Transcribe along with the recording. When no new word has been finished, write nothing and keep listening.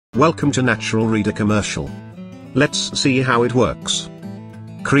Welcome to NaturalReader Commercial. Let's see how it works.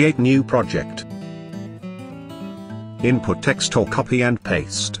 Create new project. Input text or copy and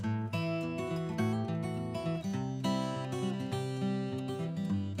paste.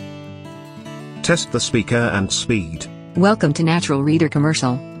 Test the speaker and speed. Welcome to NaturalReader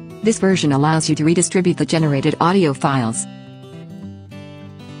Commercial. This version allows you to redistribute the generated audio files.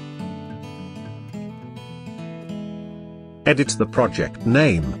 Edit the project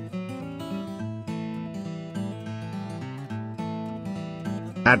name.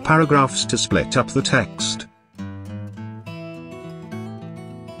 Add paragraphs to split up the text.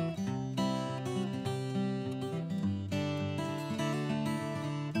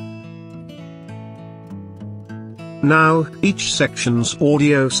 Now, each section's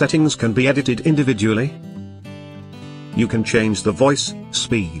audio settings can be edited individually. You can change the voice,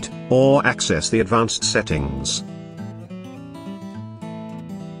 speed, or access the advanced settings.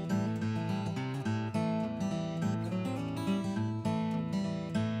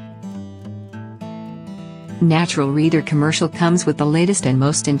 NaturalReader Commercial comes with the latest and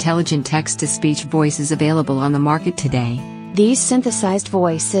most intelligent text-to-speech voices available on the market today. These synthesized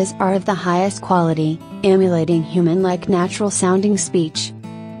voices are of the highest quality, emulating human-like natural-sounding speech.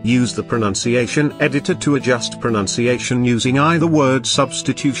 Use the pronunciation editor to adjust pronunciation using either word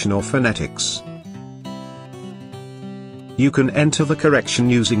substitution or phonetics. You can enter the correction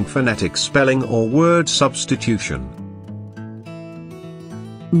using phonetic spelling or word substitution.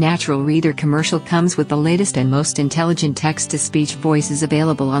 NaturalReader Commercial comes with the latest and most intelligent text-to-speech voices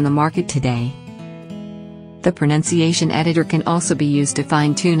available on the market today. The pronunciation editor can also be used to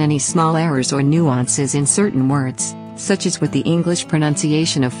fine-tune any small errors or nuances in certain words, such as with the English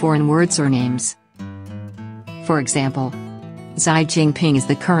pronunciation of foreign words or names. For example, Xi Jinping is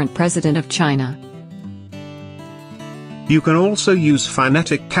the current president of China. You can also use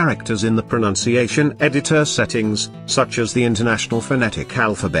phonetic characters in the pronunciation editor settings, such as the International Phonetic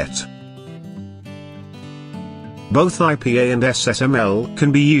Alphabet. Both IPA and SSML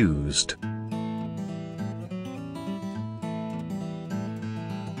can be used.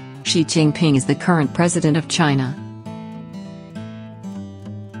 Xi Jinping is the current president of China.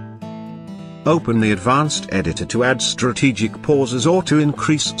 Open the advanced editor to add strategic pauses or to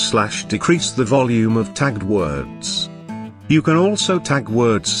increase/decrease the volume of tagged words. You can also tag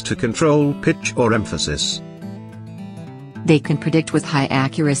words to control pitch or emphasis. They can predict with high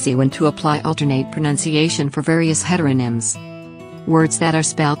accuracy when to apply alternate pronunciation for various heteronyms. Words that are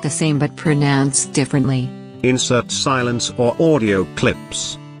spelt the same but pronounced differently. Insert silence or audio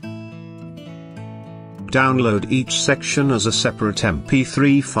clips. Download each section as a separate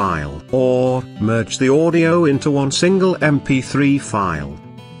MP3 file, or merge the audio into one single MP3 file.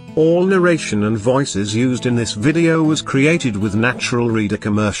 All narration and voices used in this video was created with NaturalReader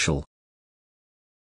Commercial.